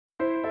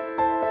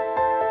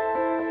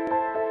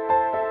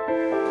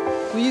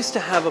we used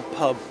to have a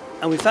pub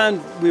and we found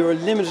we were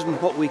limited in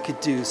what we could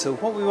do. So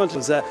what we wanted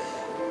was a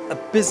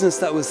business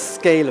that was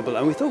scalable,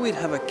 and we thought we'd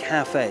have a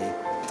cafe.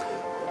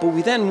 But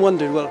we then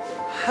wondered, well,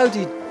 how do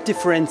you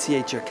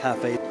differentiate your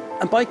cafe?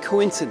 And by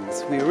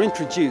coincidence, we were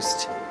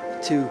introduced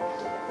to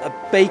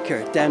a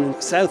baker down in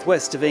the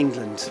southwest of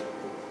England.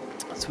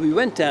 So we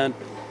went down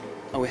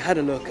and we had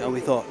a look and we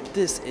thought,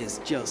 this is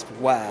just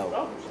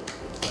wow.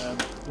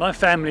 My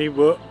family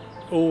were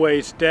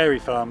always dairy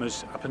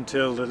farmers up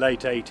until the late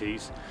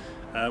 80s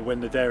when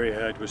the dairy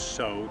herd was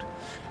sold.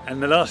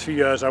 And the last few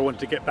years I wanted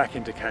to get back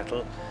into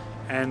cattle,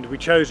 and we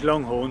chose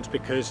Longhorns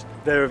because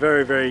they're a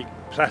very, very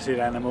placid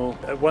animal.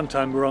 At one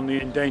time we were on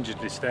the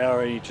endangered list. They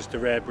are only just a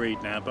rare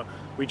breed now, but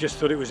we just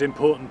thought it was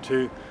important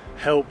to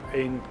help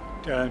in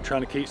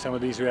trying to keep some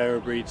of these rarer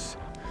breeds.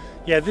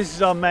 Yeah, this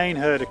is our main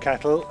herd of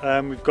cattle.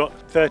 We've got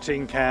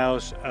 13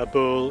 cows, a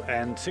bull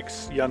and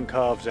 6 young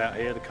calves out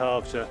here. The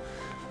calves are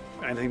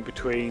anything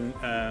between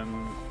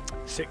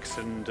 6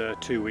 and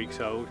 2 weeks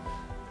old.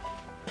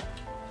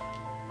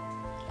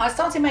 I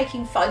started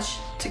making fudge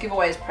to give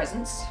away as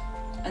presents,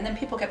 and then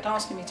people kept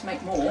asking me to make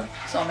more,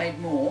 so I made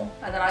more,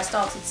 and then I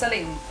started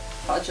selling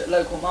fudge at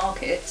local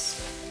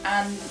markets,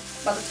 and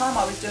by the time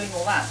I was doing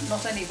all that,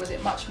 not only was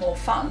it much more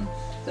fun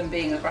than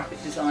being a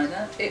graphic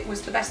designer, it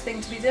was the best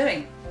thing to be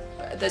doing.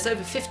 There's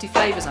over 50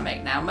 flavours I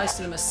make now. Most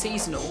of them are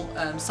seasonal.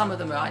 Some of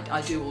them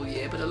I do all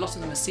year, but a lot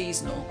of them are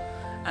seasonal.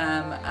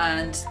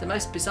 And the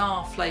most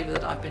bizarre flavour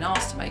that I've been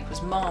asked to make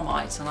was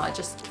Marmite, and I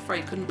just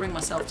afraid couldn't bring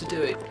myself to do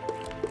it.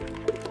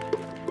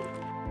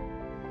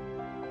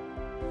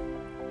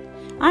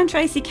 I'm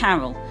Tracy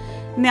Carroll,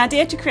 and the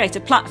idea to create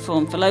a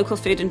platform for local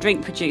food and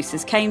drink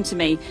producers came to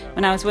me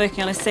when I was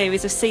working on a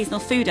series of seasonal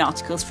food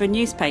articles for a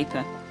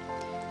newspaper.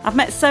 I've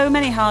met so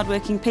many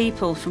hard-working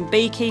people, from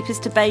beekeepers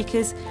to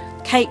bakers,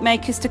 cake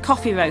makers to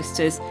coffee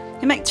roasters,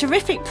 who make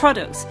terrific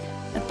products,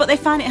 but they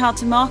find it hard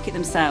to market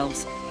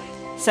themselves.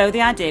 So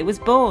the idea was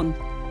born.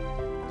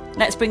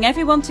 Let's bring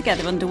everyone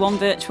together under one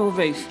virtual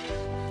roof.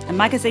 A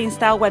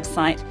magazine-style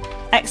website,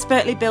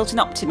 expertly built and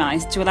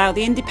optimised to allow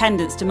the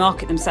independents to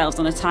market themselves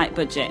on a tight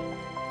budget.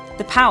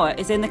 The power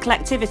is in the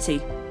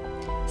collectivity.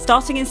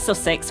 Starting in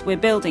Sussex, we're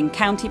building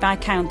county by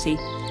county,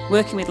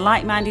 working with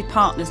like-minded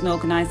partners and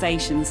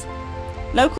organisations. Local